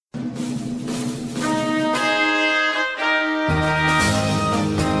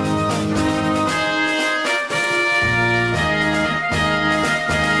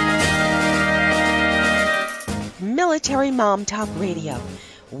Military Mom Talk Radio.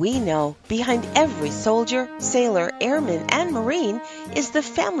 We know behind every soldier, sailor, airman, and Marine is the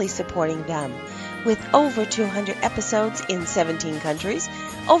family supporting them. With over 200 episodes in 17 countries,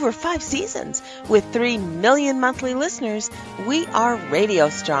 over 5 seasons, with 3 million monthly listeners, we are radio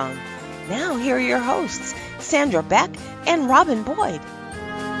strong. Now here are your hosts, Sandra Beck and Robin Boyd.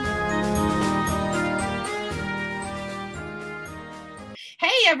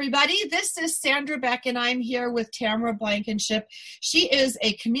 Hey everybody, this is Sandra Beck and I'm here with Tamara Blankenship. She is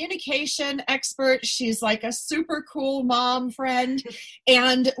a communication expert. She's like a super cool mom friend.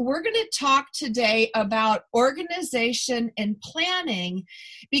 And we're going to talk today about organization and planning,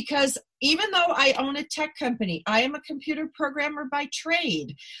 because even though I own a tech company, I am a computer programmer by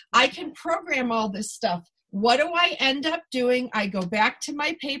trade. I can program all this stuff. What do I end up doing? I go back to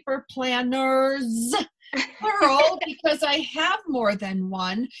my paper planners, plural, because I have more than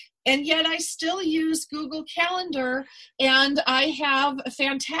one, and yet I still use Google Calendar, and I have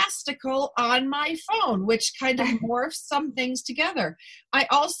Fantastical on my phone, which kind of morphs some things together. I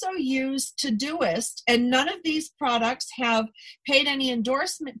also use Todoist, and none of these products have paid any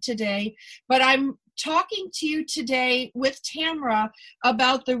endorsement today, but I'm talking to you today with Tamara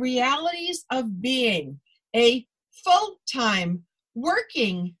about the realities of being a full-time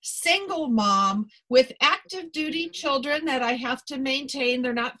working single mom with active duty children that I have to maintain.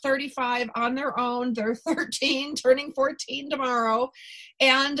 They're not 35 on their own. They're 13, turning 14 tomorrow.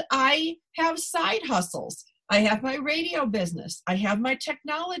 And I have side hustles. I have my radio business. I have my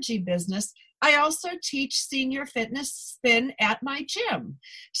technology business. I also teach senior fitness spin at my gym.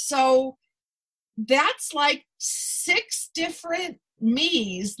 So that's like 6 different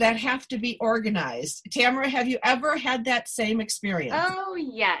me's that have to be organized. Tamara, have you ever had that same experience? Oh,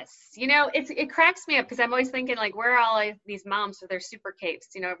 yes. You know, it cracks me up because I'm always thinking, like, where are all these moms with their super capes?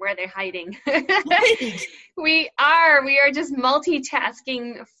 You know, where are they hiding? We are just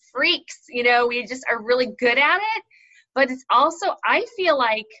multitasking freaks. You know, we just are really good at it. But it's also, I feel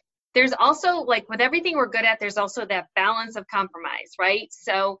like there's also, like, with everything we're good at, there's also that balance of compromise, right?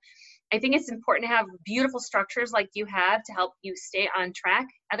 So I think it's important to have beautiful structures like you have to help you stay on track.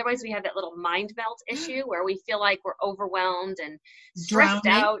 Otherwise, we have that little mind melt issue where we feel like we're overwhelmed and stressed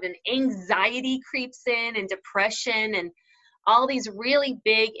out, and anxiety creeps in, and depression, and all these really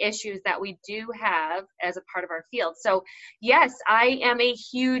big issues that we do have as a part of our field. So yes, I am a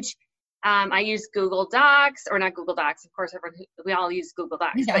huge I use Google Docs, or not Google Docs, of course, we all use Google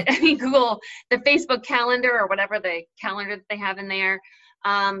Docs, but I mean Google, the Facebook calendar, or whatever the calendar that they have in there.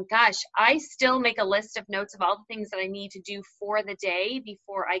 I still make a list of notes of all the things that I need to do for the day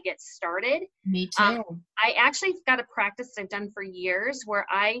before I get started. Me too. I actually got a practice I've done for years where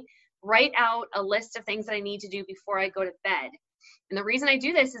I write out a list of things that I need to do before I go to bed. And the reason I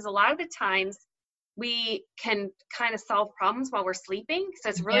do this is a lot of the times we can kind of solve problems while we're sleeping. So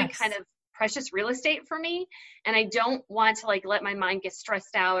it's really kind of precious real estate for me. And I don't want to like let my mind get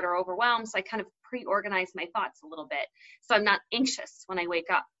stressed out or overwhelmed. So I kind of pre-organize my thoughts a little bit, so I'm not anxious when I wake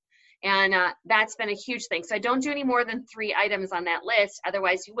up. And that's been a huge thing. So I don't do any more than 3 items on that list.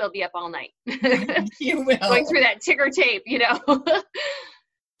 Otherwise, you will be up all night. You will. Going through that ticker tape, you know.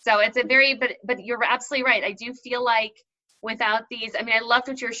 So it's a very, but you're absolutely right. I do feel like without these, I mean, I loved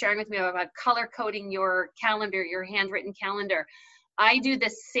what you were sharing with me about color coding your calendar, your handwritten calendar. I do the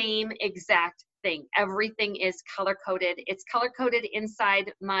same exact thing. Everything is color coded. It's color coded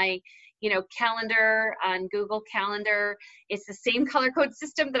inside my calendar on Google Calendar. It's the same color code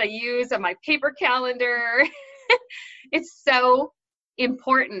system that I use on my paper calendar. It's so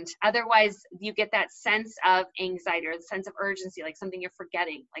important. Otherwise, you get that sense of anxiety or the sense of urgency, like something you're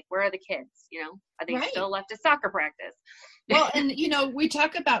forgetting. Like, where are the kids? Are they still left at soccer practice? Well, and we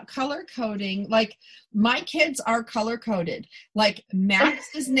talk about color coding. Like, my kids are color coded. Like,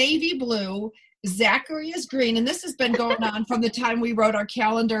 Max is navy blue, Zachary is green, and this has been going on from the time we wrote our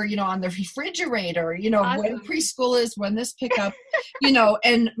calendar, on the refrigerator, awesome. When preschool is, when this pickup,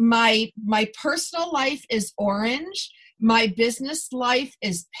 and my personal life is orange. My business life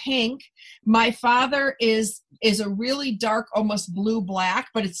is pink. My father is a really dark, almost blue-black,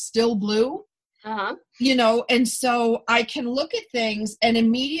 but it's still blue. Uh-huh. And so I can look at things and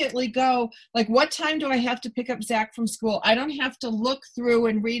immediately go, like, what time do I have to pick up Zach from school? I don't have to look through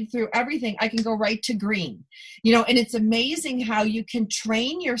and read through everything. I can go right to green, and it's amazing how you can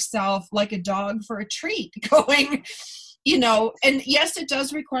train yourself like a dog for a treat going, and yes, it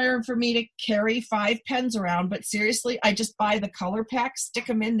does require for me to carry 5 pens around, but seriously, I just buy the color pack, stick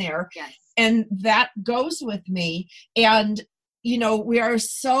them in there, and that goes with me. And, we are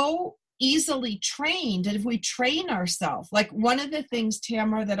so easily trained. And if we train ourselves, like one of the things,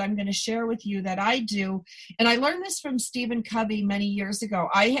 Tamara, that I'm going to share with you that I do, and I learned this from Stephen Covey many years ago.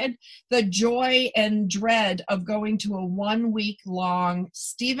 I had the joy and dread of going to a 1 week long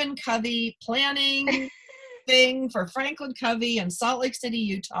Stephen Covey planning thing for Franklin Covey in Salt Lake City,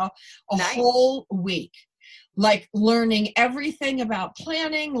 Utah, a Nice. whole week. Like learning everything about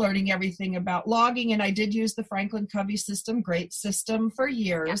planning, learning everything about logging. And I did use the Franklin Covey system, great system, for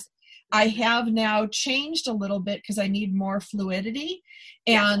years. Yeah. I have now changed a little bit because I need more fluidity.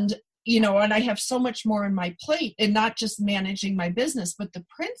 And, and I have so much more on my plate, and not just managing my business, but the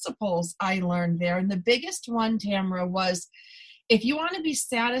principles I learned there. And the biggest one, Tamara, was if you want to be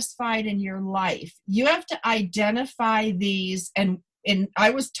satisfied in your life, you have to identify these. And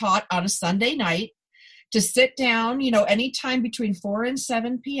I was taught on a Sunday night to sit down, anytime between 4 and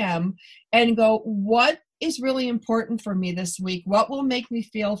 7 p.m. and go, what is really important for me this week? What will make me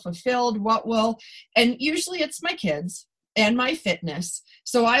feel fulfilled? And usually it's my kids and my fitness.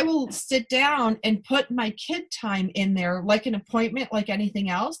 So I will sit down and put my kid time in there like an appointment, like anything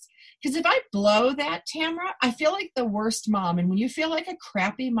else. Because if I blow that, Tamara, I feel like the worst mom. And when you feel like a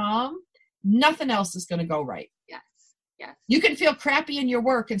crappy mom, nothing else is going to go right. Yes. You can feel crappy in your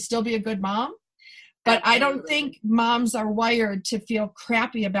work and still be a good mom. But I don't think moms are wired to feel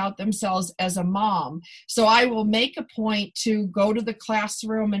crappy about themselves as a mom. So I will make a point to go to the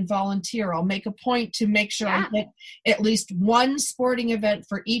classroom and volunteer. I'll make a point to make sure I get at least one sporting event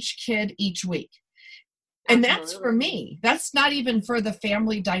for each kid each week. And that's for me. That's not even for the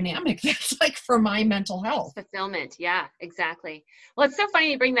family dynamic. That's like for my mental health. Fulfillment. Yeah, exactly. Well, it's so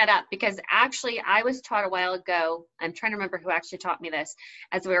funny you bring that up, because actually I was taught a while ago, I'm trying to remember who actually taught me this.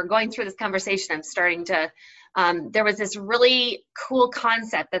 As we were going through this conversation, I'm starting to, there was this really cool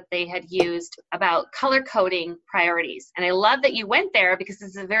concept that they had used about color coding priorities. And I love that you went there, because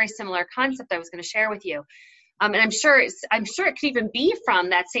this is a very similar concept I was going to share with you. And I'm sure it could even be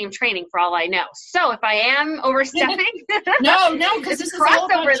from that same training, for all I know. So if I am overstepping, no, because this is all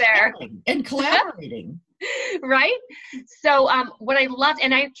about crossover there and collaborating, right? So what I loved,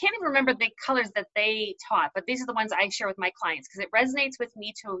 and I can't even remember the colors that they taught, but these are the ones I share with my clients, because it resonates with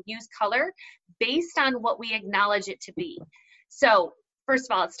me to use color based on what we acknowledge it to be. So first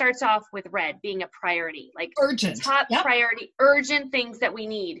of all, it starts off with red being a priority, like urgent, top priority, urgent things that we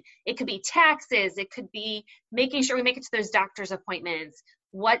need. It could be taxes. It could be making sure we make it to those doctor's appointments,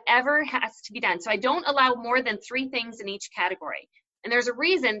 whatever has to be done. So I don't allow more than 3 things in each category. And there's a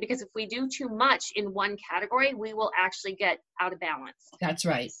reason, because if we do too much in one category, we will actually get out of balance. That's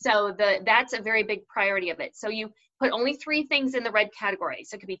right. So that's a very big priority of it. So you put only 3 things in the red category.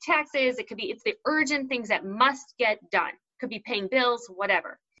 So it could be taxes. It's the urgent things that must get done. Could be paying bills,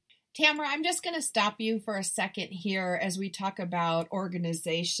 whatever. Tamara, I'm just going to stop you for a second here as we talk about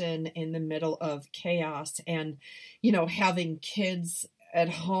organization in the middle of chaos and, having kids at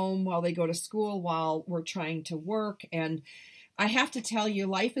home while they go to school, while we're trying to work. And I have to tell you,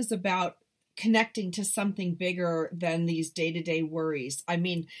 life is about connecting to something bigger than these day-to-day worries. I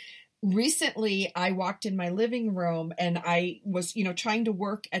mean, recently, I walked in my living room and I was, trying to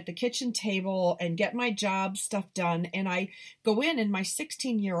work at the kitchen table and get my job stuff done. And I go in and my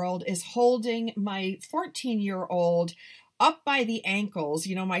 16-year-old is holding my 14-year-old up by the ankles.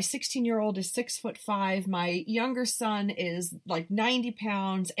 My 16-year-old is 6'5". My younger son is like 90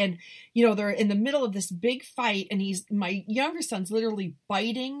 pounds. And, they're in the middle of this big fight. And my younger son's literally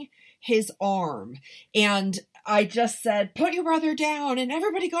biting his arm. And I just said, put your brother down and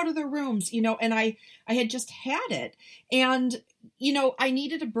everybody go to their rooms, and I had just had it. And, I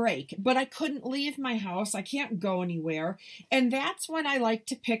needed a break, but I couldn't leave my house. I can't go anywhere. And that's when I like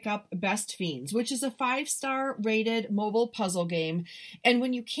to pick up Best Fiends, which is a 5-star rated mobile puzzle game. And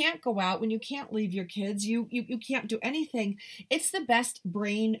when you can't go out, when you can't leave your kids, you can't do anything. It's the best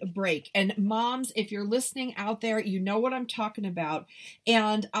brain break. And moms, if you're listening out there, you know what I'm talking about.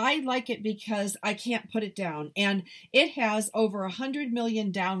 And I like it because I can't put it down. And it has over 100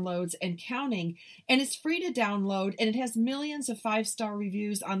 million downloads and counting. And it's free to download. And it has millions of 5-star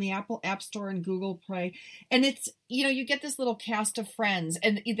reviews on the Apple App Store and Google Play. And it's, you get this little cast of friends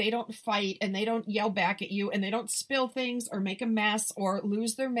and they don't fight and they don't yell back at you and they don't spill things or make a mess or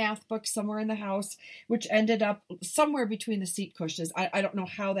lose their math book somewhere in the house, which ended up somewhere between the seat cushions. I don't know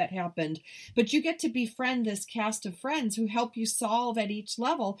how that happened, but you get to befriend this cast of friends who help you solve at each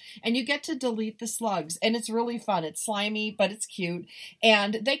level, and you get to delete the slugs, and it's really fun. It's slimy, but it's cute,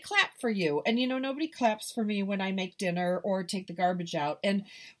 and they clap for you. And nobody claps for me when I make dinner or take the garbage out. And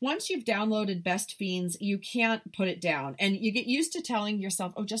once you've downloaded Best Fiends, you can't put put it down. And you get used to telling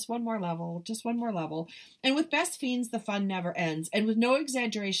yourself, oh, just one more level, just one more level. And with Best Fiends, the fun never ends. And with no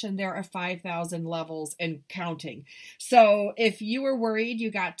exaggeration, there are 5,000 levels and counting. So if you were worried you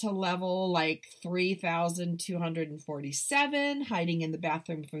got to level like 3,247, hiding in the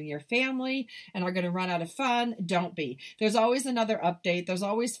bathroom from your family, and are going to run out of fun, don't be. There's always another update. There's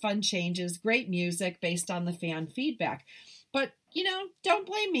always fun changes, great music based on the fan feedback. But, don't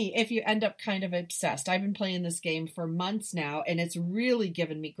blame me if you end up kind of obsessed. I've been playing this game for months now, and it's really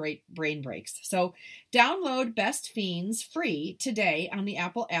given me great brain breaks. So download Best Fiends free today on the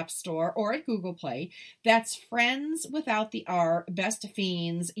Apple App Store or at Google Play. That's Friends without the R, Best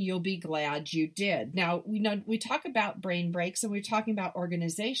Fiends. You'll be glad you did. Now, we talk about brain breaks, and we're talking about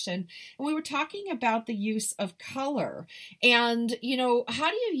organization, and we were talking about the use of color. And, how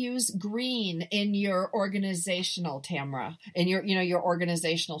do you use green in your organizational, Tamra, in your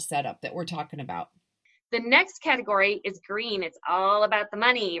organizational setup that we're talking about? The next category is green. It's all about the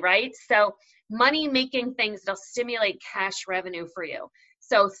money, right? So money making things that'll stimulate cash revenue for you.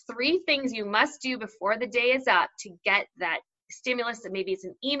 So 3 things you must do before the day is up to get that stimulus. That maybe it's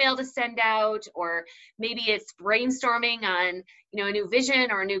an email to send out, or maybe it's brainstorming on, a new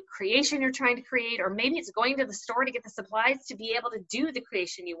vision or a new creation you're trying to create, or maybe it's going to the store to get the supplies to be able to do the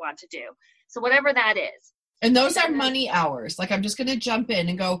creation you want to do. So whatever that is. And those are money hours. Like, I'm just going to jump in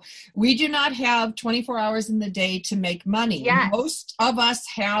and go, we do not have 24 hours in the day to make money. Yes. Most of us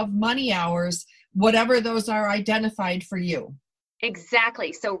have money hours, whatever those are identified for you.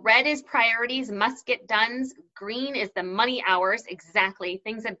 Exactly. So red is priorities, must get done. Green is the money hours. Exactly.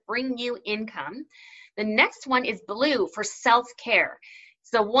 Things that bring you income. The next one is blue for self-care. It's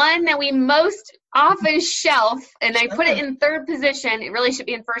the one that we most often shelf, and I put it in third position. It really should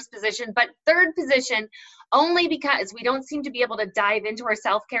be in first position, but third position only because we don't seem to be able to dive into our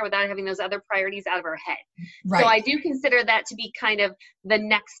self-care without having those other priorities out of our head. Right. So I do consider that to be kind of the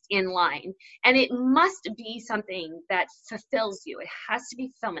next in line. And it must be something that fulfills you. It has to be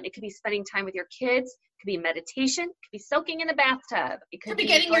fulfillment. It could be spending time with your kids. It could be meditation. It could be soaking in a bathtub. It could be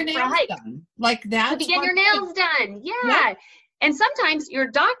getting your nails done. Like that. Could be getting your nails done. Yeah. And sometimes your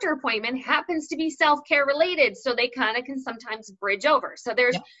doctor appointment happens to be self-care related, so they kind of can sometimes bridge over. So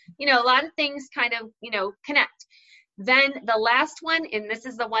there's, a lot of things kind of, connect. Then the last one, and this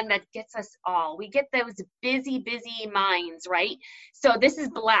is the one that gets us all, we get those busy minds, right? So this is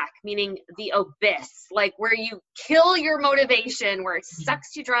black, meaning the abyss, like where you kill your motivation, where it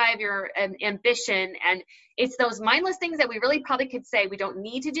sucks you drive your ambition. And it's those mindless things that we really probably could say we don't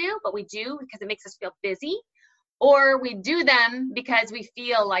need to do, but we do because it makes us feel busy. Or we do them because we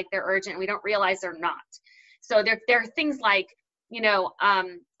feel like they're urgent and we don't realize they're not. So there are things like,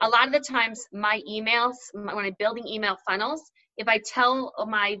 a lot of the times my emails, when I'm building email funnels, if I tell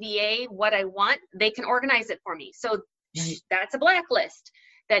my VA what I want, they can organize it for me. So that's a blacklist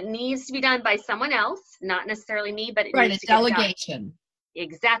that needs to be done by someone else, not necessarily me, but it needs to get done. Delegation.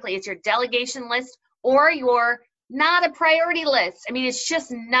 Exactly. It's your delegation list or your not a priority list. I mean, it's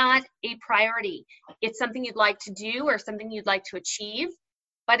just not a priority. It's something you'd like to do or something you'd like to achieve,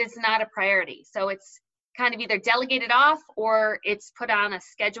 but it's not a priority. So it's kind of either delegated off or it's put on a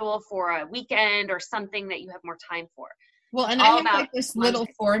schedule for a weekend or something that you have more time for. Well, and I have like this little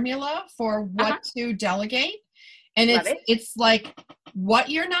formula for what to delegate. And it's like what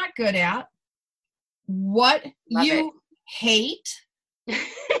you're not good at, what you hate,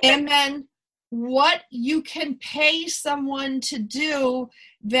 and then what you can pay someone to do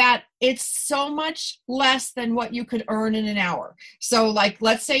that it's so much less than what you could earn in an hour. So like,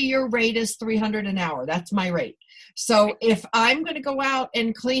 let's say your rate is $300 an hour. That's my rate. So if I'm going to go out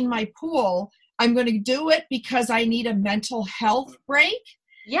and clean my pool, I'm going to do it because I need a mental health break.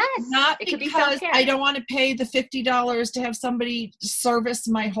 Yes. Not because I don't want to pay the $50 to have somebody service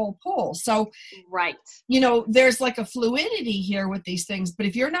my whole pool. So, there's like a fluidity here with these things, but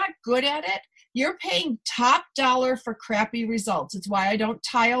if you're not good at it, you're paying top dollar for crappy results. It's why I don't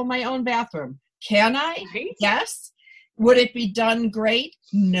tile my own bathroom. Can I? Right. Yes. Would it be done great?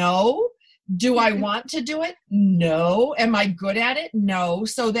 No. Do I want to do it? No. Am I good at it? No.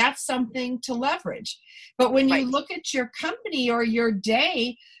 So that's something to leverage. But when you look at your company or your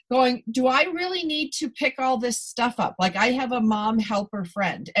day going, do I really need to pick all this stuff up? Like I have a mom helper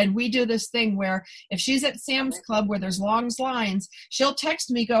friend, and we do this thing where if she's at Sam's Club where there's long lines, she'll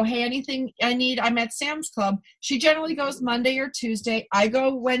text me, go, hey, anything I need, I'm at Sam's Club. She generally goes Monday or Tuesday. I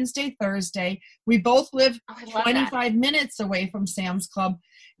go Wednesday, Thursday. We both live 25 minutes away from Sam's Club.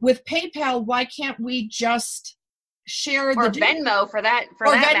 With PayPal, why can't we just share or the Venmo for that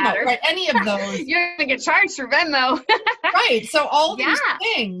Venmo, matter. right? Any of those. You're gonna get charged for Venmo. Right. So all Yeah.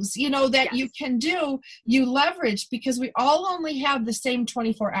 these things, that you can do, you leverage, because we all only have the same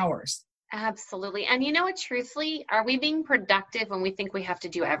 24 hours. Absolutely. And you know what, truthfully, are we being productive when we think we have to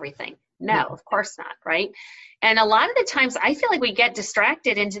do everything? No, of course not, right? And a lot of the times I feel like we get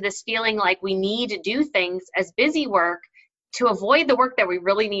distracted into this feeling like we need to do things as busy work to avoid the work that we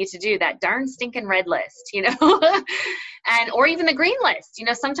really need to do, that darn stinking red list, or even the green list.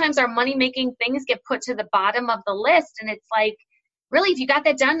 Sometimes our money-making things get put to the bottom of the list, and it's like, really, if you got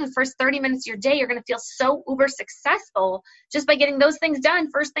that done in the first 30 minutes of your day, you're going to feel so uber successful just by getting those things done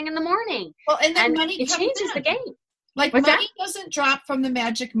first thing in the morning. Well, and then money it changes the game. Like, What's money that? doesn't drop from the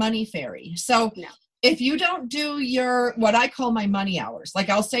magic money fairy. So No. If you don't do what I call my money hours, like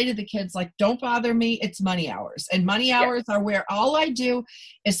I'll say to the kids, like, don't bother me, it's money hours. And money hours are where all I do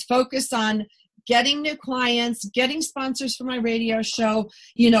is focus on getting new clients, getting sponsors for my radio show,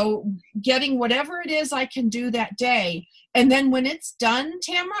 getting whatever it is I can do that day. And then when it's done,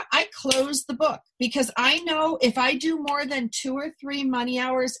 Tamara, I close the book, because I know if I do more than 2 or 3 money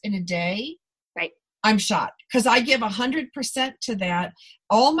hours in a day, right, I'm shot, because I give 100% to that.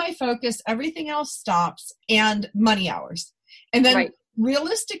 All my focus, everything else stops, and money hours. And then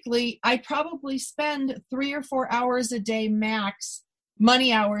realistically, I probably spend 3 or 4 hours a day max,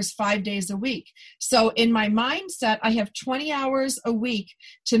 money hours, 5 days a week. So in my mindset, I have 20 hours a week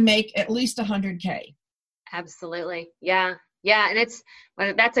to make at least 100K. Absolutely. Yeah. Yeah.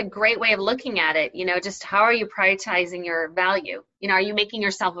 And that's a great way of looking at it. Just how are you prioritizing your value? Are you making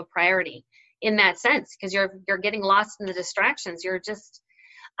yourself a priority in that sense? Because you're getting lost in the distractions.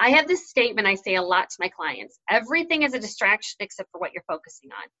 I have this statement I say a lot to my clients: everything is a distraction except for what you're focusing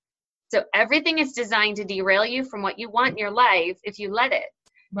on. So everything is designed to derail you from what you want in your life if you let it.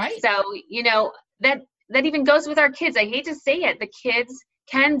 Right. So, that even goes with our kids. I hate to say it. The kids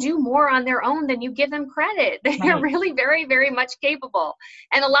can do more on their own than you give them credit. They're really very, very much capable.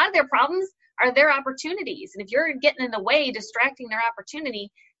 And a lot of their problems are their opportunities. And if you're getting in the way, distracting their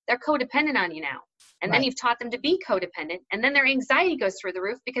opportunity, they're codependent on you now. And then you've taught them to be codependent. And then their anxiety goes through the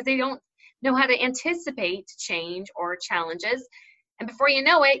roof because they don't know how to anticipate change or challenges. And before you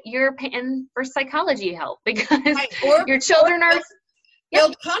know it, you're paying for psychology help because your children are...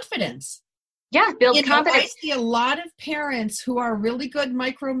 Build confidence. Yeah, build confidence. I see a lot of parents who are really good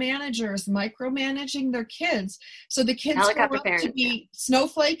micromanagers, micromanaging their kids. So the kids grow up to be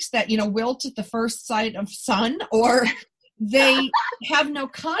snowflakes that, wilt at the first sight of sun, or they have no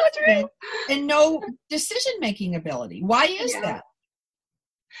confidence and no decision-making ability. Why is that?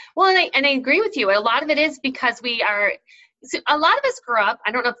 Well, and I agree with you. A lot of it is because a lot of us grew up,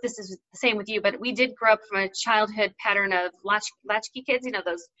 I don't know if this is the same with you, but we did grow up from a childhood pattern of latchkey kids,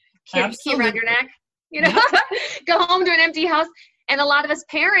 those kids key around your neck, go home to an empty house. And a lot of us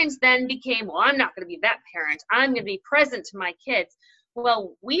parents then became, well, I'm not going to be that parent. I'm going to be present to my kids.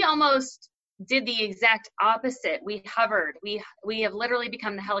 Well, we almost did the exact opposite. We hovered. We have literally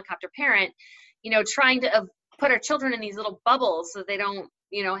become the helicopter parent, trying to put our children in these little bubbles so they don't,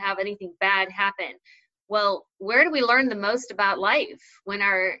 have anything bad happen. Well, where do we learn the most about life? When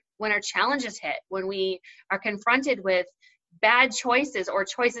our challenges hit, when we are confronted with bad choices or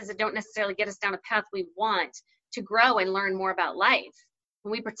choices that don't necessarily get us down a path we want to grow and learn more about life.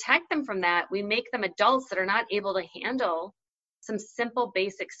 When we protect them from that, we make them adults that are not able to handle some simple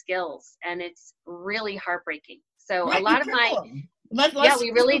basic skills, and it's really heartbreaking. So a lot of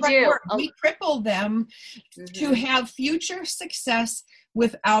we really do. We cripple them to have future success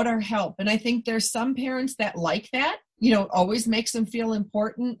without our help. And I think there's some parents that like that, always makes them feel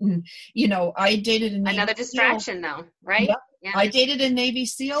important. And, I dated another distraction though, right? Yep. Yeah. I dated a Navy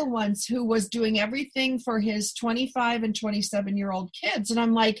SEAL once who was doing everything for his 25 and 27-year-old kids. And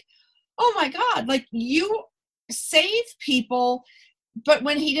I'm like, oh my God, like, you save people. But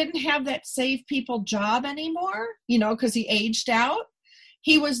when he didn't have that save people job anymore, because he aged out,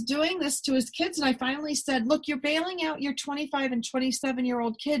 he was doing this to his kids. And I finally said, look, you're bailing out your 25 and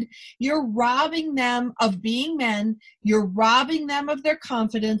 27-year-old kid. You're robbing them of being men. You're robbing them of their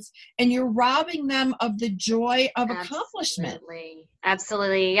confidence. And you're robbing them of the joy of accomplishment.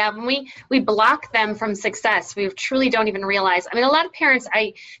 Absolutely. Yeah. When we block them from success, we truly don't even realize. I mean, a lot of parents,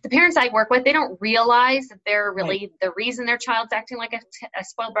 the parents I work with, they don't realize that they're really the reason their child's acting like a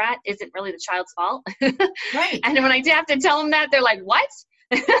spoiled brat isn't really the child's fault. Right. And when I have to tell them that, they're like, what?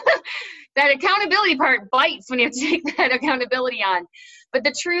 That accountability part bites when you have to take that accountability on. But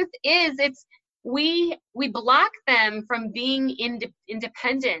the truth is, we block them from being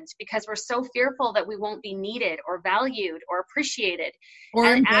independent because we're so fearful that we won't be needed or valued or appreciated. Or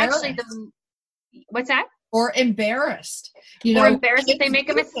and embarrassed. Actually, what's that? Or embarrassed. Or embarrassed if they make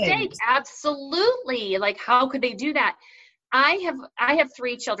a mistake. Absolutely. Like, how could they do that? I have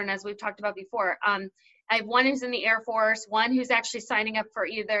 3 children, as we've talked about before. I have one who's in the Air Force, one who's actually signing up for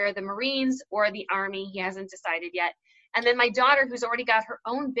either the Marines or the Army. He hasn't decided yet. And then my daughter, who's already got her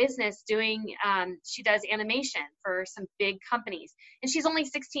own business doing, she does animation for some big companies. And she's only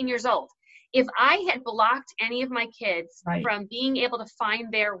 16 years old. If I had blocked any of my kids from being able to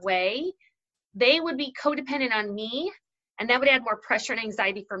find their way, they would be codependent on me. And that would add more pressure and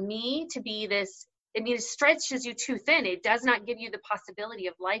anxiety for me to be this. I mean, it stretches you too thin. It does not give you the possibility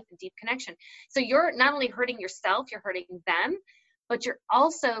of life and deep connection. So you're not only hurting yourself, you're hurting them, but you're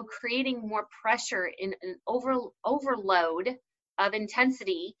also creating more pressure in an overload of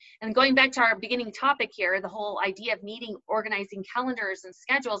intensity. And going back to our beginning topic here, the whole idea of meeting, organizing calendars and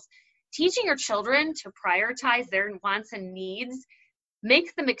schedules, teaching your children to prioritize their wants and needs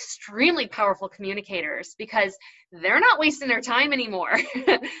makes them extremely powerful communicators, because they're not wasting their time anymore.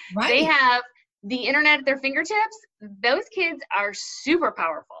 They have the internet at their fingertips. Those kids are super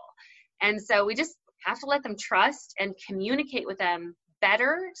powerful. And so we just have to let them trust and communicate with them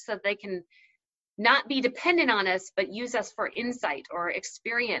better so they can not be dependent on us, but use us for insight or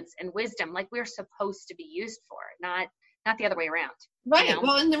experience and wisdom like we're supposed to be used for, not the other way around. Right. You know?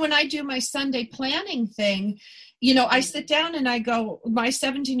 Well, and then when I do my Sunday planning thing, I sit down and I go, my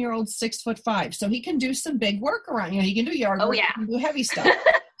 17-year-old's 6'5", so he can do some big work around. He can do yard work, he can do heavy stuff.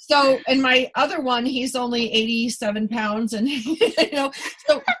 So, and my other one, he's only 87 pounds, and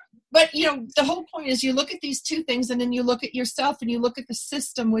so. But, the whole point is you look at these 2 things, and then you look at yourself and you look at the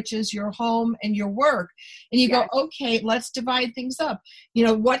system, which is your home and your work. And you go, okay, let's divide things up.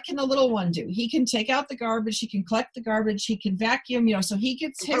 What can the little one do? He can take out the garbage. He can collect the garbage. He can vacuum, so he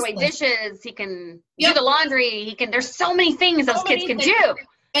gets his put away dishes. He can do the laundry. There's so many things those kids can do.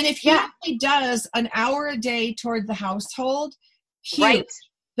 And if he only does an hour a day toward the household, huge.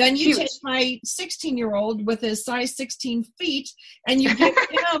 Then you take my 16-year-old with his size 16 feet and you give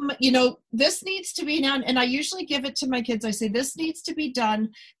him, this needs to be done. And I usually give it to my kids. I say, this needs to be done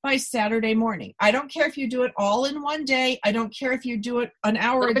by Saturday morning. I don't care if you do it all in one day. I don't care if you do it an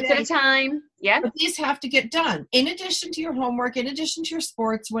hour a day. At a time. Yeah. But these have to get done in addition to your homework, in addition to your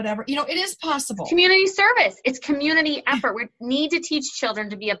sports, whatever. It is possible. Community service. It's community effort. We need to teach children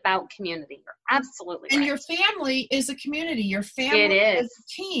to be about community. You're absolutely right. And your family is a community. Your family is a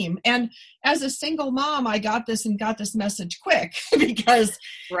team. And as a single mom, I got this message quick because,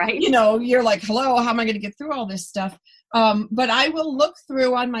 you're like, hello, how am I going to get through all this stuff? But I will look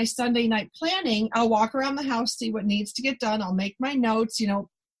through on my Sunday night planning. I'll walk around the house, see what needs to get done. I'll make my notes,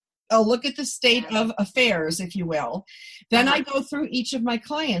 I'll look at the state of affairs, if you will. Then I go through each of my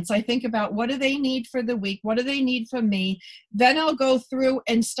clients. I think about what do they need for the week? What do they need from me? Then I'll go through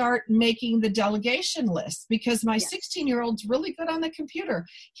and start making the delegation list because my 16-year-old's really good on the computer.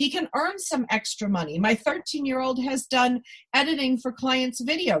 He can earn some extra money. My 13-year-old has done editing for clients'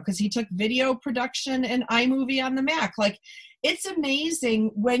 video because he took video production and iMovie on the Mac. Like, it's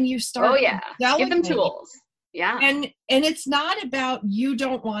amazing when you start give them tools. Yeah. And it's not about you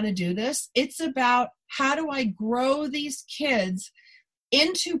don't want to do this. It's about how do I grow these kids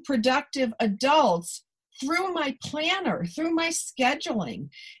into productive adults through my planner, through my scheduling.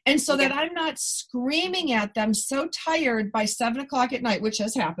 And so that I'm not screaming at them so tired by 7:00 at night, which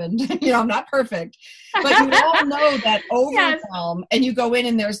has happened. I'm not perfect, but you all know that overwhelm and you go in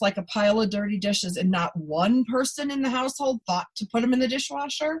and there's like a pile of dirty dishes and not one person in the household thought to put them in the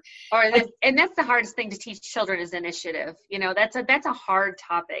dishwasher. And that's the hardest thing to teach children is initiative. That's a hard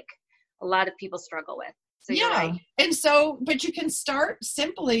topic. A lot of people struggle with. So and so, but you can start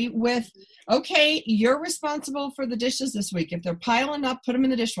simply with, okay, you're responsible for the dishes this week. If they're piling up, put them in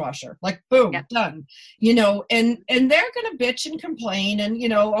the dishwasher. Like, boom, done. And they're going to bitch and complain and,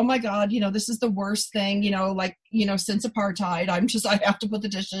 oh my God, this is the worst thing, since apartheid, I have to put the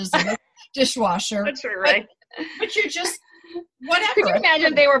dishes in the dishwasher. That's right. But you're just, whatever. Could you imagine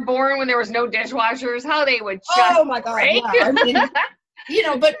if they were born when there was no dishwashers, how they would just oh my God, break? Yeah. I mean,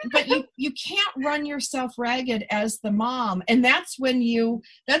 but you can't run yourself ragged as the mom. And that's why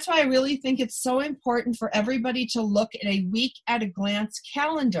I really think it's so important for everybody to look at a week at a glance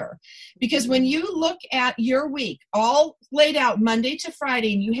calendar. Because when you look at your week all laid out Monday to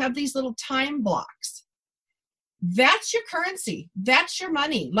Friday and you have these little time blocks, that's your currency. That's your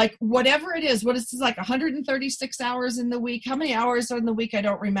money. Like whatever it is, what is this, like 136 hours in the week? How many hours are in the week? I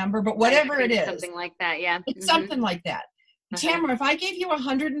don't remember, but whatever it is. Something like that. Yeah. It's something like that. Tamara, if I gave you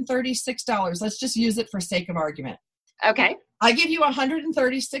 $136, let's just use it for sake of argument. Okay. I give you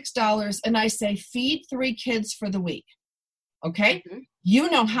 $136 and I say feed 3 kids for the week. Okay.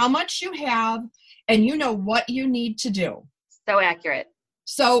 You know how much you have and you know what you need to do. So accurate.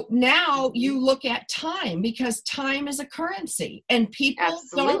 So now you look at time, because time is a currency, and people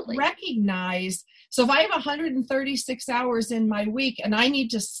Absolutely. don't recognize. So if I have 136 hours in my week and I need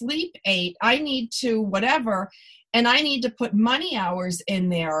to sleep 8, I need to whatever, and I need to put money hours in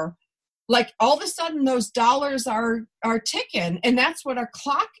there, like all of a sudden those dollars are ticking, and that's what our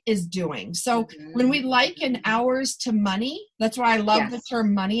clock is doing. So when we liken hours to money, that's why I love the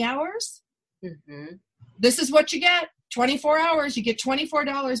term money hours. This is what you get. 24 hours, you get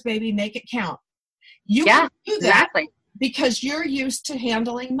 $24, baby, make it count. You can do that because you're used to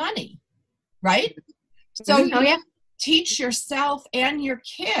handling money, right? So teach yourself and your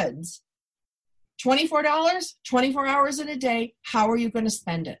kids $24, 24 hours in a day. How are you going to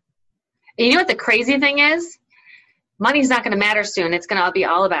spend it? And you know what the crazy thing is? Money's not going to matter soon. It's going to be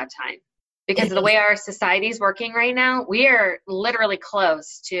all about time. Because of the way our society is working right now, we are literally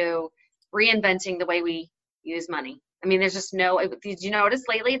close to reinventing the way we use money. I mean, there's just did you notice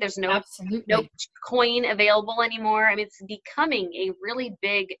lately there's no coin available anymore? I mean, it's becoming a really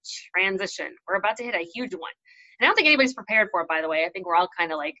big transition. We're about to hit a huge one. And I don't think anybody's prepared for it, by the way. I think we're all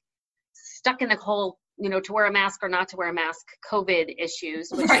kind of like stuck in the whole, to wear a mask or not to wear a mask COVID issues,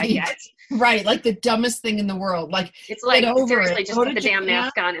 which I get. Right, like the dumbest thing in the world. Like, it's like, seriously, just put the damn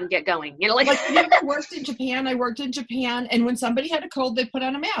mask on and get going. Like you ever worked in Japan? I worked in Japan, and when somebody had a cold, they put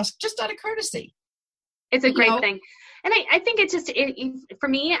on a mask, just out of courtesy. It's a great thing. And I think it's just, for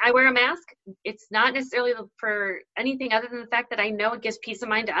me, I wear a mask. It's not necessarily for anything other than the fact that I know it gives peace of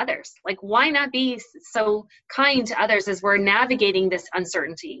mind to others. Like, why not be so kind to others as we're navigating this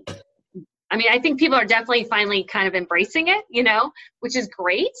uncertainty? I mean, I think people are definitely finally kind of embracing it, which is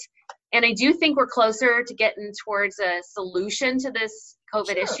great. And I do think we're closer to getting towards a solution to this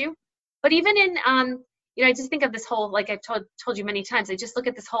COVID issue. But even in, I just think of this whole, like I've told you many times, I just look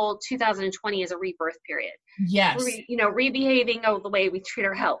at this whole 2020 as a rebirth period. Yes. Rebehaving the way we treat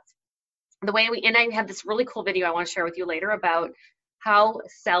our health. And I have this really cool video I want to share with you later about how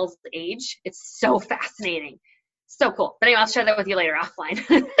cells age. It's so fascinating. So cool. But anyway, I'll share that with you later offline.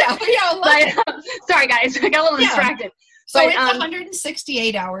 Sorry guys, I got a little distracted. So it's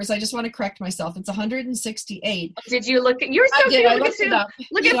 168 hours. I just want to correct myself. It's 168. Did you look at? You're so cute. I looked it up.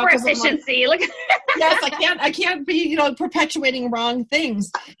 Look at for efficiency. Yes, I can't be perpetuating wrong things.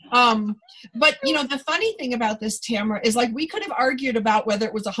 But the funny thing about this, Tamara, is like we could have argued about whether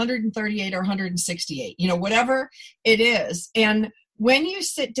it was 138 or 168. Whatever it is, and when you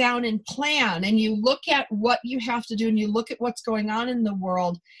sit down and plan and you look at what you have to do and you look at what's going on in the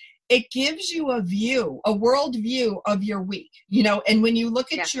world, it gives you a world view of your week, and when you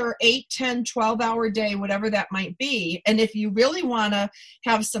look at your 8, 10, 12-hour day, whatever that might be, and if you really want to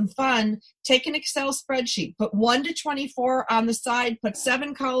have some fun, take an Excel spreadsheet, put 1 to 24 on the side, put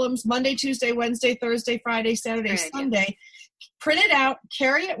 7 columns, Monday, Tuesday, Wednesday, Thursday, Friday, Saturday, Sunday, print it out,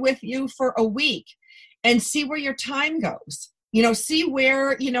 carry it with you for a week, and see where your time goes. See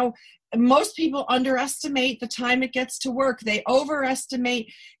where, most people underestimate the time it gets to work. They overestimate,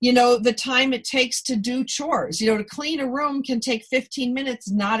 the time it takes to do chores. To clean a room can take 15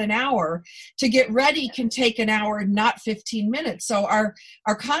 minutes, not an hour. To get ready can take an hour, not 15 minutes. So our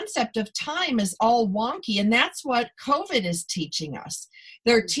concept of time is all wonky, and that's what COVID is teaching us.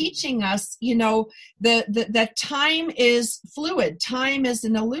 They're teaching us, that time is fluid. Time is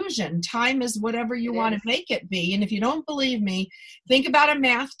an illusion. Time is whatever you want to make it be. And if you don't believe me, think about a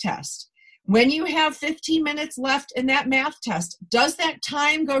math test. When you have 15 minutes left in that math test, does that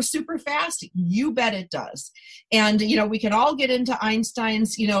time go super fast? You bet it does. And, we can all get into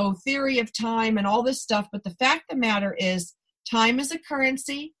Einstein's, theory of time and all this stuff. But the fact of the matter is, time is a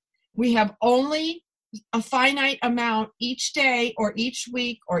currency. We have only a finite amount each day or each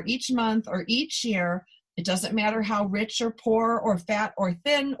week or each month or each year. It doesn't matter how rich or poor or fat or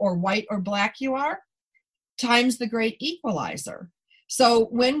thin or white or black you are. Time's the great equalizer. So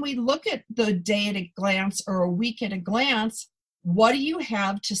when we look at the day at a glance or a week at a glance, what do you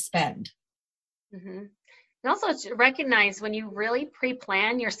have to spend? And also to recognize when you really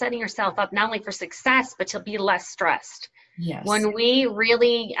pre-plan, you're setting yourself up not only for success, but to be less stressed. Yes. When we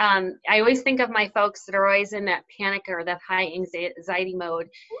really, I always think of my folks that are always in that panic or that high anxiety mode,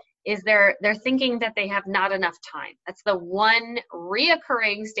 is they're thinking that they have not enough time. That's the one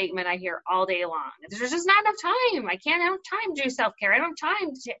reoccurring statement I hear all day long. There's just not enough time. I can't have time to do self-care. I don't have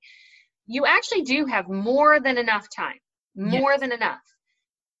time to. You actually do have more than enough time. More than enough.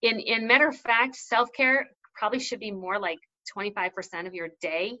 In matter of fact, self-care probably should be more like 25% of your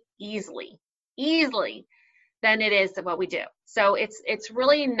day easily than it is what we do. So it's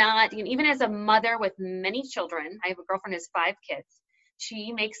really not, even as a mother with many children, I have a girlfriend who has 5 kids.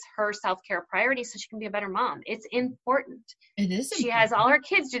 she makes her self-care a priority so she can be a better mom. It's important. It is She important. has all her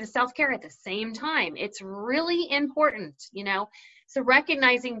kids do the self-care at the same time. It's really important, you know. So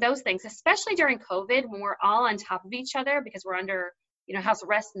recognizing those things, especially during COVID, when we're all on top of each other because we're under, you know, house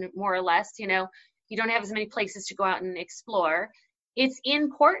arrest more or less, you know, you don't have as many places to go out and explore. It's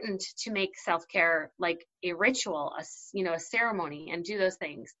important to make self-care like a ritual, a ceremony, and do those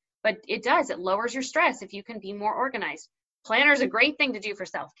things. But it lowers your stress if you can be more organized. Planner is a great thing to do for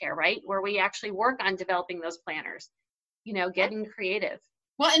self-care, right? Where we actually work on developing those planners, you know, getting creative.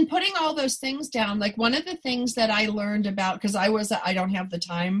 Well, and putting all those things down, like one of the things that I learned about, because I don't have the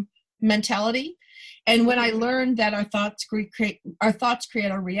time mentality. And when I learned that our thoughts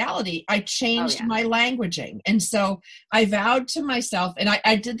create our reality, I changed my languaging. And so I vowed to myself, and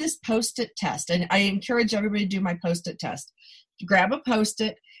I did this Post-it test, and I encourage everybody to do my Post-it test. Grab a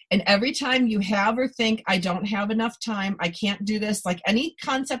Post-it, and every time you have or think, I don't have enough time, I can't do this, like any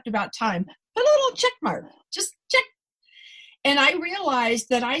concept about time, put a little check mark, just check. And I realized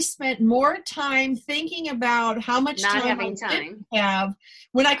that I spent more time thinking about how much time I didn't have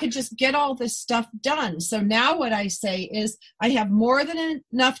when I could just get all this stuff done. So now what I say is I have more than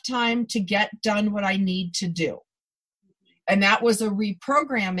enough time to get done what I need to do. And that was a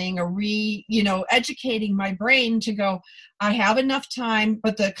reprogramming, educating my brain to go, I have enough time,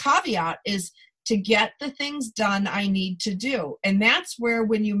 but the caveat is to get the things done I need to do. And that's where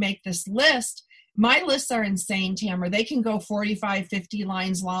when you make this list, my lists are insane, Tamara. They can go 45, 50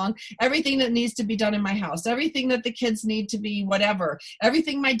 lines long. Everything that needs to be done in my house, everything that the kids need to be whatever,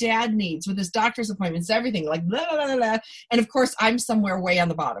 everything my dad needs with his doctor's appointments, everything like blah, blah, blah, blah. And of course, I'm somewhere way on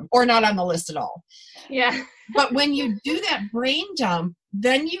the bottom or not on the list at all. Yeah. But when you do that brain dump,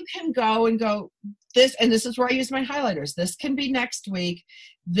 then you can go and go, this is where I use my highlighters. This can be next week.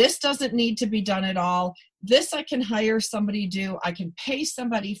 This doesn't need to be done at all. This I can hire somebody to do. I can pay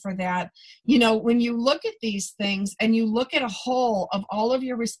somebody for that. You know, when you look at these things and you look at a whole of all of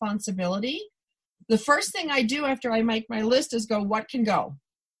your responsibility, the first thing I do after I make my list is go, what can go?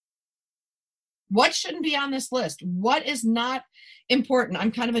 What shouldn't be on this list? What is not important?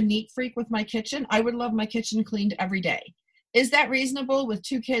 I'm kind of a neat freak with my kitchen. I would love my kitchen cleaned every day. Is that reasonable with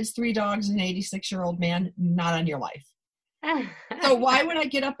 2 kids, 3 dogs, and an 86-year-old man? Not on your life. So why would I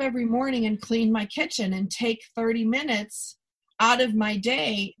get up every morning and clean my kitchen and take 30 minutes out of my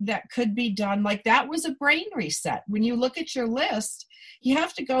day that could be done? Like that was a brain reset. When you look at your list, you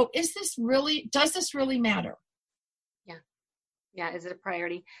have to go, does this really matter? Yeah. Yeah. Is it a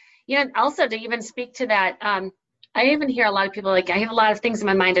priority? Yeah. Also to even speak to that, I even hear a lot of people like, I have a lot of things in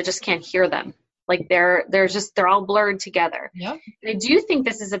my mind. I just can't hear them. Like they're all blurred together. Yep. And I do think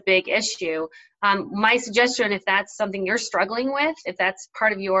this is a big issue. My suggestion, if that's something you're struggling with, if that's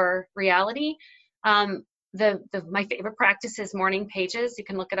part of your reality, my favorite practice is morning pages. You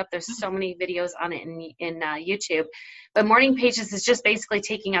can look it up. There's so many videos on it in YouTube. But morning pages is just basically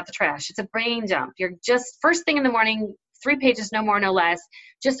taking out the trash. It's a brain dump. You're just first thing in the morning, 3 pages, no more, no less,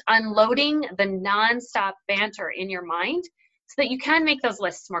 just unloading the nonstop banter in your mind, so that you can make those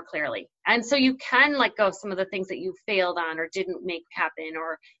lists more clearly. And so you can let go of some of the things that you failed on or didn't make happen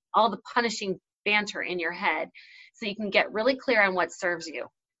or all the punishing banter in your head, so you can get really clear on what serves you.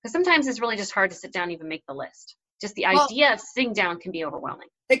 Because sometimes it's really just hard to sit down and even make the list. Just the idea of sitting down can be overwhelming.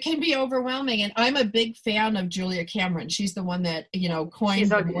 It can be overwhelming. And I'm a big fan of Julia Cameron. She's the one that, coined She's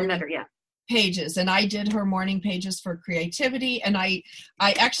the morning pages. And I did her morning pages for creativity. And I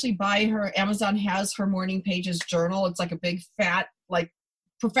actually buy her, Amazon has her morning pages journal. It's like a big fat, like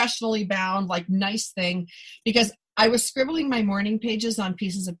professionally bound, like nice thing, because I was scribbling my morning pages on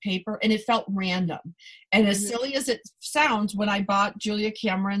pieces of paper and it felt random. And as silly as it sounds, when I bought Julia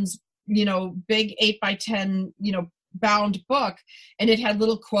Cameron's, big 8x10, bound book, and it had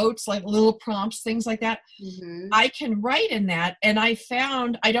little quotes, like little prompts, things like that. I can write in that. And I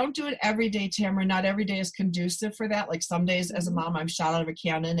found, I don't do it every day, Tamara. Not every day is conducive for that. Like some days as a mom, I'm shot out of a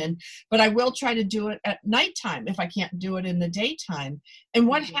cannon, but I will try to do it at nighttime if I can't do it in the daytime. And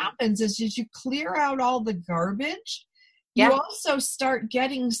what happens is you clear out all the garbage. You also start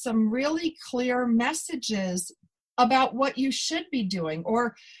getting some really clear messages about what you should be doing,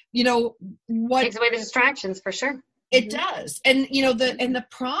 or, what takes away the distractions for sure. It does. And, the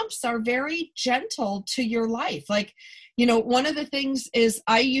prompts are very gentle to your life. Like, one of the things is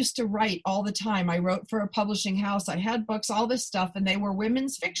I used to write all the time. I wrote for a publishing house. I had books, all this stuff, and they were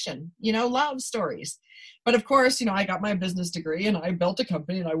women's fiction, love stories. But of course, I got my business degree and I built a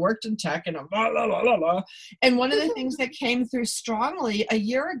company and I worked in tech and blah, blah, blah, blah, blah. And one of the things that came through strongly a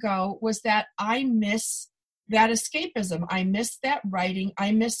year ago was that I miss that escapism. I miss that writing.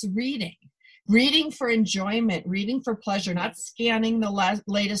 I miss reading. reading for enjoyment, reading for pleasure, not scanning the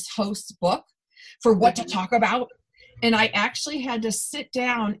latest host's book for what to talk about. And I actually had to sit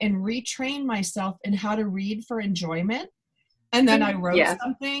down and retrain myself in how to read for enjoyment. And then I wrote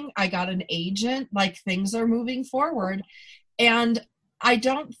something, I got an agent, like things are moving forward. And I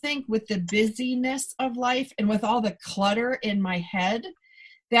don't think with the busyness of life and with all the clutter in my head,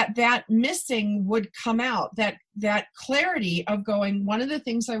 that missing would come out, that clarity of going, one of the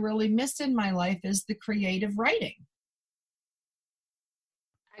things I really miss in my life is the creative writing.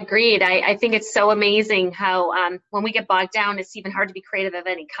 Agreed. I think it's so amazing how when we get bogged down, it's even hard to be creative of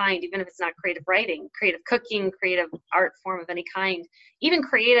any kind, even if it's not creative writing, creative cooking, creative art form of any kind, even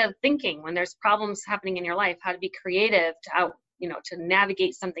creative thinking when there's problems happening in your life, how to be creative to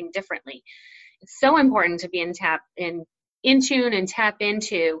navigate something differently. It's so important to be in tune and tap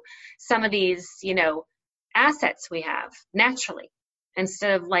into some of these, assets we have naturally,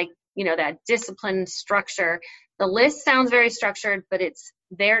 instead of that disciplined structure. The list sounds very structured, but it's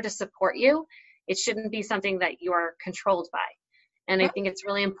there to support you. It shouldn't be something that you are controlled by. And I think it's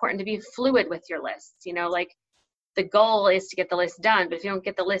really important to be fluid with your lists. The goal is to get the list done, but if you don't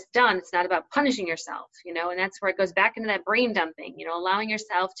get the list done, it's not about punishing yourself, and that's where it goes back into that brain dumping, allowing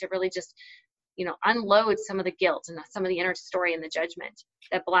yourself to really just, unload some of the guilt and some of the inner story and the judgment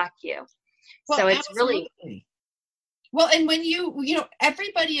that block you. Well, so it's absolutely. Really. Well, and when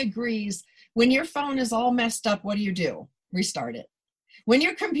everybody agrees, when your phone is all messed up, what do? Restart it. When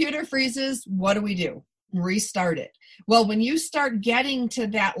your computer freezes, what do? Restart it. Well, when you start getting to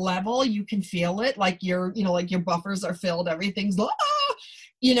that level, you can feel it, like your buffers are filled, everything's,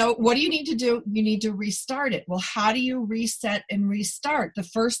 what do you need to do? You need to restart it. Well, how do you reset and restart? The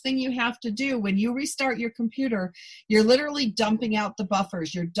first thing you have to do when you restart your computer, you're literally dumping out the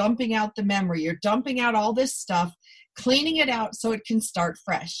buffers, you're dumping out the memory, you're dumping out all this stuff, cleaning it out so it can start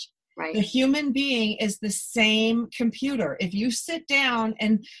fresh. Right. The human being is the same computer. If you sit down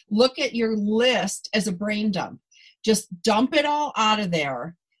and look at your list as a brain dump, just dump it all out of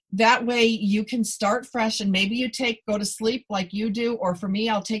there. That way you can start fresh, and maybe you go to sleep like you do, or for me,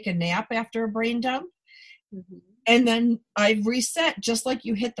 I'll take a nap after a brain dump. Mm-hmm. And then I've reset, just like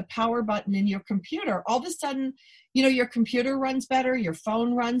you hit the power button in your computer. All of a sudden, your computer runs better, your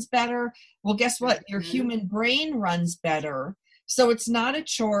phone runs better. Well, guess what? Your human brain runs better. So it's not a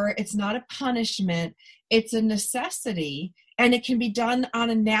chore, it's not a punishment, it's a necessity, and it can be done on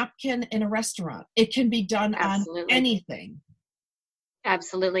a napkin in a restaurant. It can be done on anything.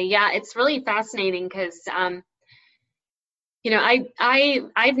 Absolutely. Yeah, it's really fascinating because, I've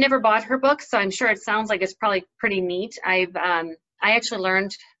never bought her book, so I'm sure it sounds like it's probably pretty neat. I actually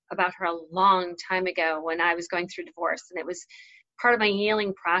learned about her a long time ago when I was going through divorce, and it was part of my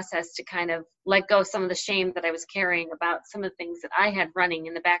healing process to kind of let go of some of the shame that I was carrying about some of the things that I had running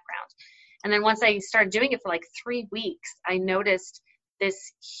in the background. And then once I started doing it for like 3 weeks, I noticed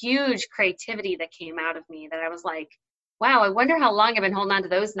this huge creativity that came out of me that I was like, wow, I wonder how long I've been holding on to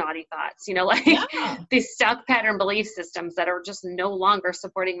those naughty thoughts, these stuck pattern belief systems that are just no longer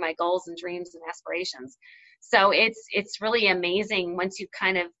supporting my goals and dreams and aspirations. So it's really amazing once you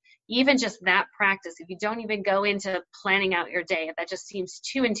kind of, even just that practice, if you don't even go into planning out your day, if that just seems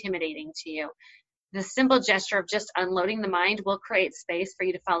too intimidating to you, the simple gesture of just unloading the mind will create space for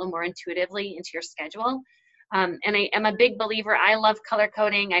you to follow more intuitively into your schedule. And I am a big believer. I love color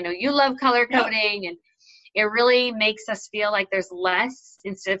coding. I know you love color coding, and it really makes us feel like there's less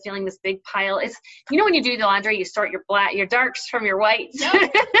instead of feeling this big pile. It's, when you do the laundry, you sort your darks from your whites.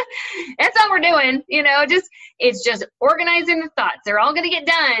 Yep. That's all we're doing, it's just organizing the thoughts. They're all going to get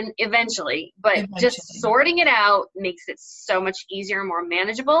done eventually, but just sorting it out makes it so much easier and more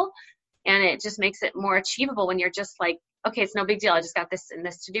manageable. And it just makes it more achievable when you're just like, okay, it's no big deal. I just got this and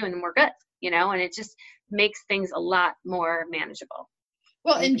this to do and we're good, and it just makes things a lot more manageable.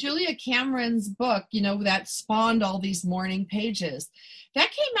 Well, in Julia Cameron's book, that spawned all these morning pages.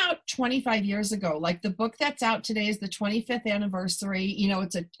 That came out 25 years ago. Like the book that's out today is the 25th anniversary.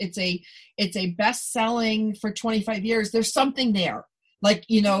 It's a best-selling for 25 years. There's something there. Like,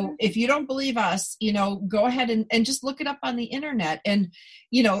 if you don't believe us, go ahead and just look it up on the internet. And,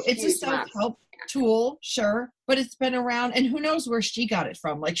 it's a self-help tool, sure, but it's been around, and who knows where she got it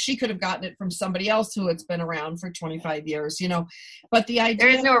from. Like, she could have gotten it from somebody else who it's been around for 25 years, but the idea, there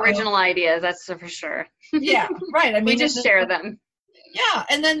is no original ideas, that's for sure. Yeah, right. I mean, we just share them. Yeah.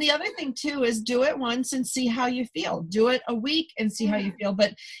 And then the other thing too is do it once and see how you feel. Do it a week and see how you feel.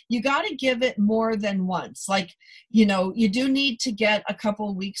 But you got to give it more than once. Like, you know, you do need to get a couple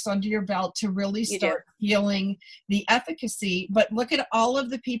of weeks under your belt to really start feeling the efficacy. But look at all of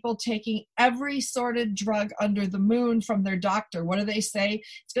the people taking every sort of drug under the moon from their doctor. What do they say?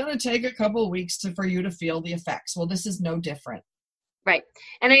 It's going to take a couple of weeks for you to feel the effects. Well, this is no different. Right.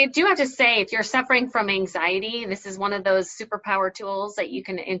 And I do have to say, if you're suffering from anxiety, this is one of those superpower tools that you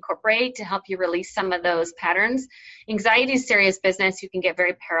can incorporate to help you release some of those patterns. Anxiety is serious business. You can get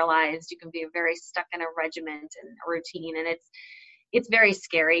very paralyzed. You can be very stuck in a regiment and a routine, and it's very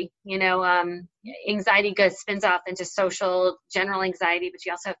scary. You know, anxiety spins off into social general anxiety, but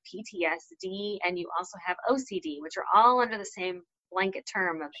you also have PTSD and you also have OCD, which are all under the same blanket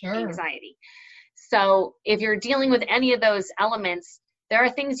term of anxiety. So if you're dealing with any of those elements, there are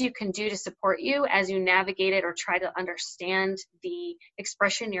things you can do to support you as you navigate it or try to understand the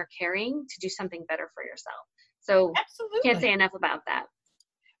expression you're carrying to do something better for yourself. So absolutely, can't say enough about that.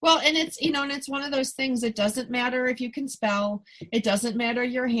 Well, and it's, you know, and it's one of those things, it doesn't matter if you can spell, it doesn't matter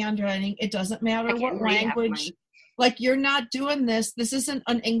your handwriting, it doesn't matter what language, like you're not doing this. This isn't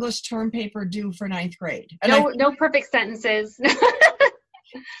an English term paper due for 9th grade. And no perfect sentences.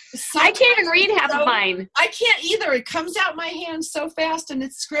 I can't even read half of mine. I can't either. It comes out my hand so fast and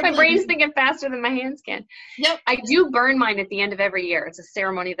it's scribbling. My brain's thinking faster than my hands can. Yep. I do burn mine at the end of every year. It's a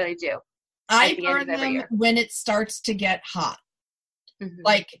ceremony that I do. I burn them when it starts to get hot.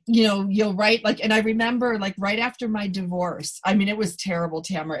 Like, you know, you'll write like, and I remember like right after my divorce, I mean, it was terrible,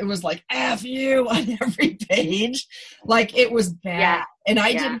 Tamara. It was like, F you on every page. Like it was bad. Yeah. And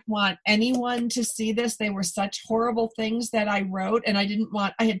I didn't want anyone to see this. They were such horrible things that I wrote. And I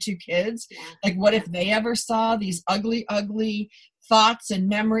had 2 kids. Like what if they ever saw these ugly, ugly thoughts and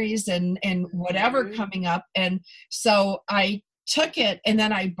memories and whatever coming up. And so I took it and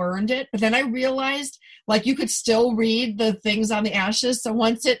then I burned it, but then I realized like you could still read the things on the ashes. So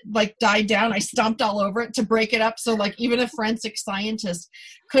once it like died down, I stomped all over it to break it up. So like even a forensic scientist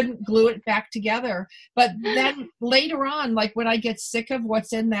couldn't glue it back together. But then later on, like when I get sick of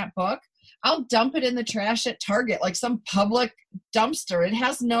what's in that book, I'll dump it in the trash at Target, like some public dumpster. It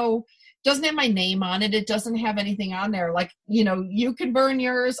has doesn't have my name on it. It doesn't have anything on there. Like, you know, you can burn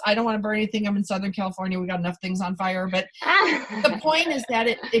yours. I don't want to burn anything. I'm in Southern California. We got enough things on fire. But the point is that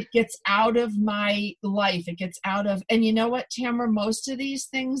it gets out of my life. It gets out of, and you know what, Tamara, most of these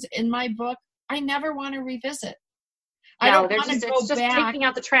things in my book, I never want to revisit. No, it's just taking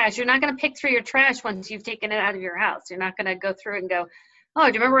out the trash. You're not going to pick through your trash once you've taken it out of your house. You're not going to go through it and go, oh,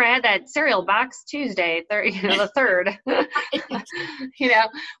 do you remember I had that cereal box Tuesday, the 3rd? You know,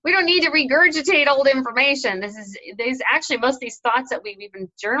 we don't need to regurgitate old information. These actually, most of these thoughts that we even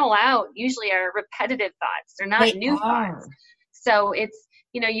journal out usually are repetitive thoughts. They're not new thoughts. So it's,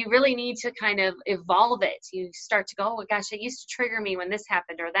 you know, you really need to kind of evolve it. You start to go, oh gosh, it used to trigger me when this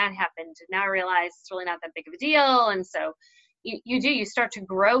happened or that happened. And now I realize it's really not that big of a deal. And so you start to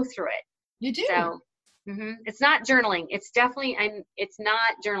grow through it. You do. So, it's not journaling. It's definitely, it's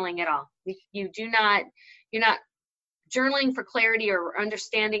not journaling at all. You're not journaling for clarity or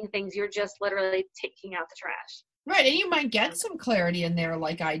understanding things. You're just literally taking out the trash. Right. And you might get some clarity in there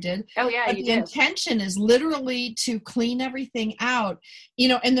like I did. Oh, yeah. But the intention is literally to clean everything out. You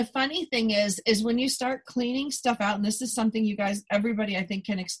know, and the funny thing is when you start cleaning stuff out, and this is something you guys, everybody I think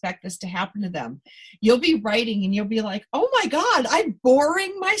can expect this to happen to them. You'll be writing and you'll be like, oh my God, I'm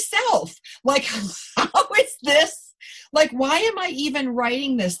boring myself. Like, how is this? Like, why am I even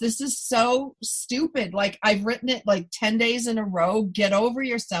writing this? This is so stupid. Like, I've written it like 10 days in a row. Get over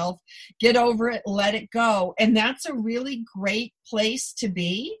yourself. Get over it. Let it go. And that's a really great place to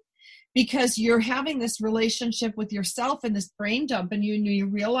be because you're having this relationship with yourself and this brain dump. And you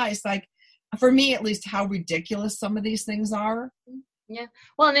realize, like, for me at least, how ridiculous some of these things are. Yeah.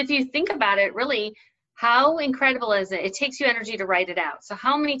 Well, and if you think about it, really, how incredible is it? It takes you energy to write it out. So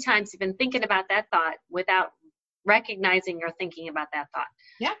how many times you've been thinking about that thought without recognizing you're thinking about that thought?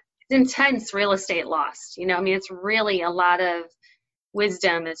 Yeah. It's intense real estate lost. You know, I mean, it's really a lot of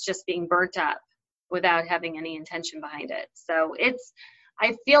wisdom that's just being burnt up without having any intention behind it. So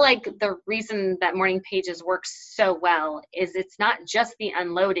I feel like the reason that Morning Pages works so well is it's not just the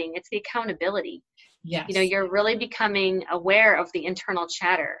unloading, it's the accountability. Yes. You know, you're really becoming aware of the internal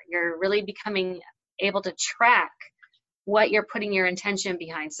chatter. You're really becoming able to track what you're putting your intention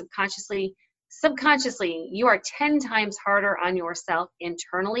behind subconsciously, you are 10 times harder on yourself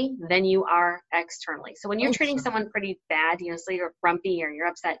internally than you are externally. So when you're treating someone pretty bad, you know, so you're grumpy or you're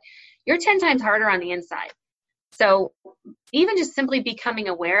upset, you're 10 times harder on the inside. So even just simply becoming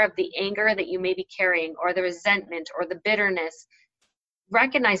aware of the anger that you may be carrying or the resentment or the bitterness,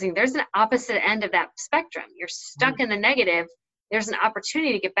 recognizing there's an opposite end of that spectrum. You're stuck in the negative. There's an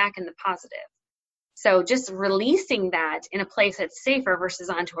opportunity to get back in the positive. So just releasing that in a place that's safer versus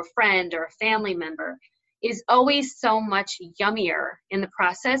onto a friend or a family member is always so much yummier in the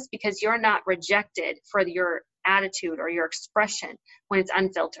process, because you're not rejected for your attitude or your expression when it's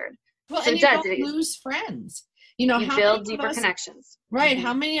unfiltered. Well, so and you don't lose friends. You know, you build deeper connections. Right.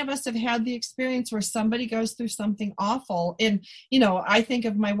 How many of us have had the experience where somebody goes through something awful? And, you know, I think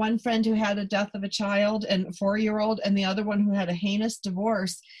of my one friend who had a death of a child and a 4-year-old, and the other one who had a heinous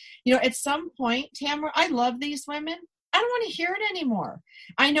divorce. You know, at some point, Tamara, I love these women. I don't want to hear it anymore.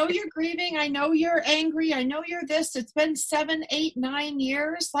 I know you're grieving. I know you're angry. I know you're this. It's been 7, 8, 9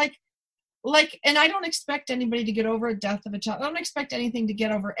 years. And I don't expect anybody to get over a death of a child. I don't expect anything to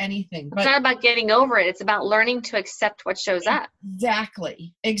get over anything. But it's not about getting over it. It's about learning to accept what shows up.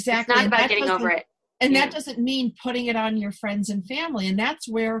 Exactly. It's not about getting over it. And that doesn't mean putting it on your friends and family. And that's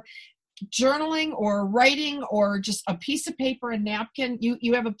where journaling or writing or just a piece of paper and napkin,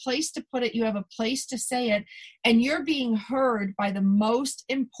 you have a place to put it. You have a place to say it. And you're being heard by the most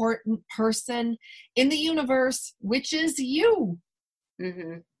important person in the universe, which is you.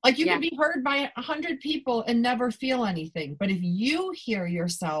 Mm-hmm. Like you can be heard by 100 people and never feel anything. But if you hear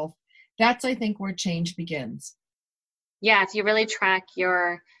yourself, that's, I think, where change begins. Yeah, if you really track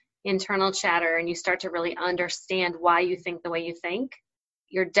your internal chatter and you start to really understand why you think the way you think,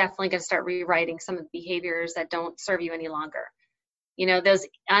 you're definitely going to start rewriting some of the behaviors that don't serve you any longer. You know, those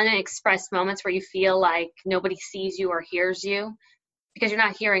unexpressed moments where you feel like nobody sees you or hears you because you're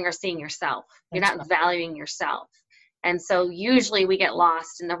not hearing or seeing yourself. You're not valuing yourself. And so usually we get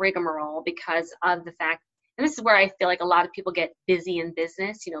lost in the rigmarole because of the fact, and this is where I feel like a lot of people get busy in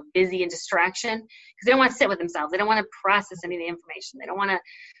business, you know, busy in distraction, because they don't want to sit with themselves. They don't want to process any of the information. They don't want to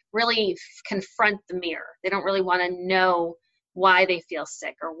really confront the mirror. They don't really want to know why they feel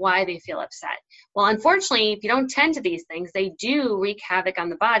sick or why they feel upset. Well, unfortunately, if you don't tend to these things, they do wreak havoc on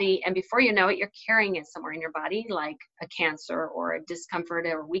the body. And before you know it, you're carrying it somewhere in your body, like a cancer or a discomfort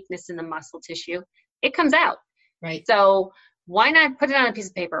or weakness in the muscle tissue. It comes out. Right. So why not put it on a piece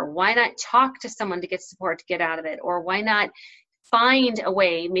of paper? Why not talk to someone to get support to get out of it? Or why not find a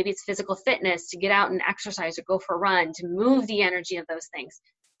way, maybe it's physical fitness, to get out and exercise or go for a run, to move the energy of those things.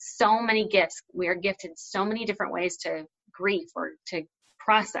 So many gifts. We are gifted so many different ways to grieve or to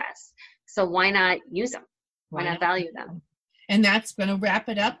process. So why not use them? Why not value them? And that's going to wrap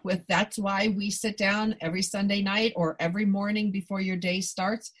it up with, that's why we sit down every Sunday night or every morning before your day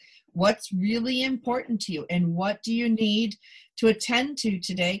starts. What's really important to you and what do you need to attend to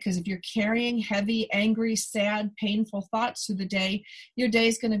today? Because if you're carrying heavy, angry, sad, painful thoughts through the day, your day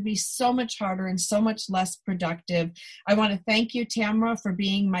is going to be so much harder and so much less productive. I want to thank you, Tamara, for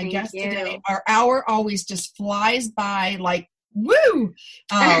being my guest today. Our hour always just flies by like, woo!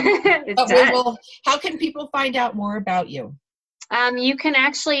 But how can people find out more about you? You can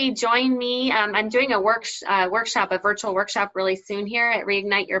actually join me. I'm doing a workshop, a virtual workshop really soon here at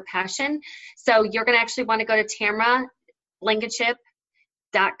Reignite Your Passion. So you're going to actually want to go to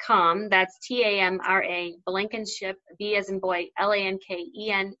TamaraBlankenship.com. That's TAMRA Blankenship, B as in boy,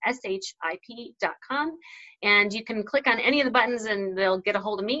 LANKENSHIP.com. And you can click on any of the buttons and they'll get a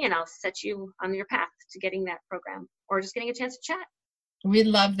hold of me and I'll set you on your path to getting that program or just getting a chance to chat. We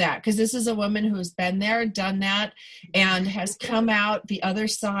love that because this is a woman who's been there, done that, and has come out the other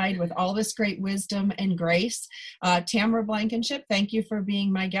side with all this great wisdom and grace. Tamara Blankenship, thank you for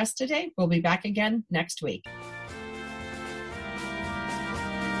being my guest today. We'll be back again next week.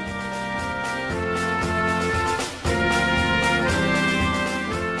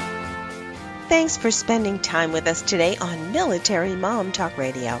 Thanks for spending time with us today on Military Mom Talk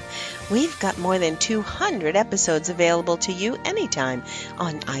Radio. We've got more than 200 episodes available to you anytime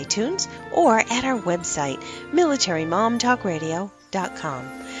on iTunes or at our website, militarymomtalkradio.com.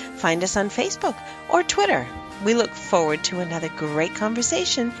 Find us on Facebook or Twitter. We look forward to another great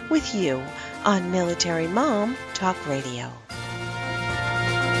conversation with you on Military Mom Talk Radio.